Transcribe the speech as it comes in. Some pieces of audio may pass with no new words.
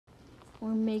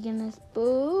We're making a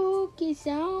spooky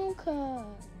sound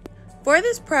cup. For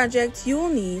this project, you will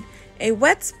need a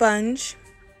wet sponge,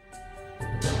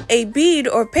 a bead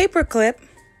or paper clip,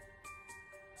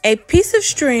 a piece of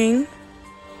string,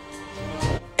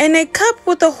 and a cup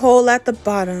with a hole at the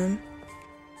bottom.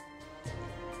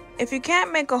 If you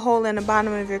can't make a hole in the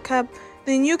bottom of your cup,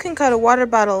 then you can cut a water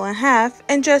bottle in half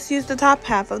and just use the top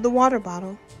half of the water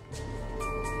bottle.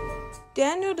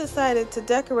 Daniel decided to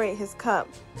decorate his cup,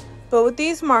 but with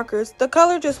these markers, the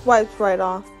color just wipes right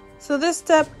off, so this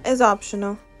step is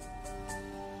optional.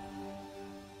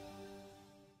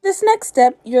 This next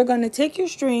step, you're going to take your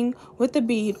string with the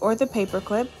bead or the paper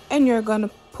clip, and you're going to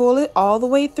pull it all the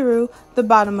way through the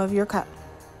bottom of your cup.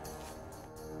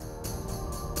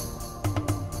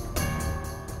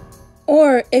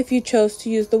 Or if you chose to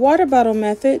use the water bottle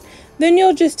method, then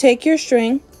you'll just take your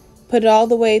string, put it all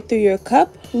the way through your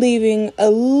cup, leaving a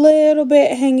little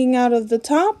bit hanging out of the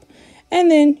top, and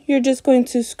then you're just going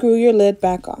to screw your lid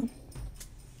back on.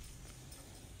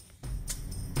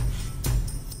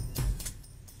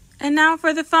 And now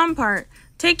for the fun part.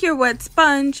 Take your wet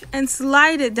sponge and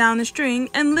slide it down the string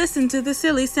and listen to the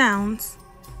silly sounds.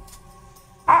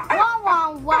 Wah,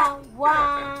 wah, wah,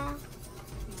 wah.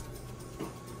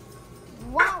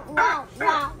 Wah, wah,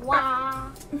 wah, wah.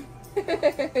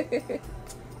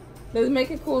 Does it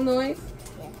make a cool noise?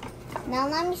 Yeah. Now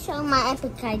let me show my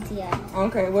epic idea.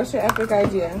 Okay, what's your epic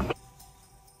idea?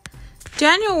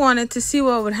 Daniel wanted to see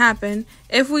what would happen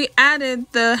if we added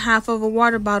the half of a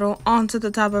water bottle onto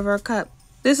the top of our cup.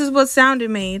 This is what sound it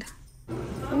made.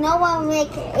 You know what would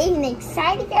make it even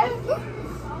exciting?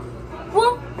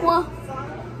 Wah, wah,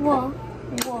 wah,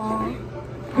 wah.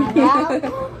 Wah,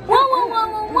 wah, wah,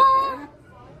 wah, wah.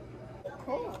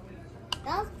 Cool.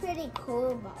 That was pretty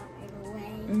cool, by the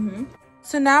way.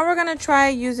 So now we're going to try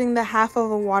using the half of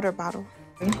a water bottle.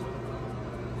 And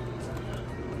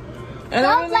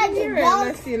Sounds like a ghost.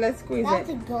 Let's see, let's squeeze That's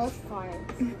it. a ghost fart.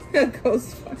 A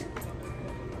ghost fart.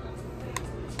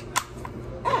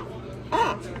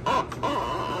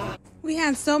 We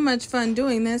had so much fun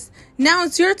doing this. Now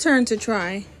it's your turn to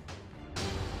try.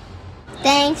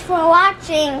 Thanks for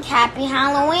watching. Happy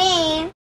Halloween.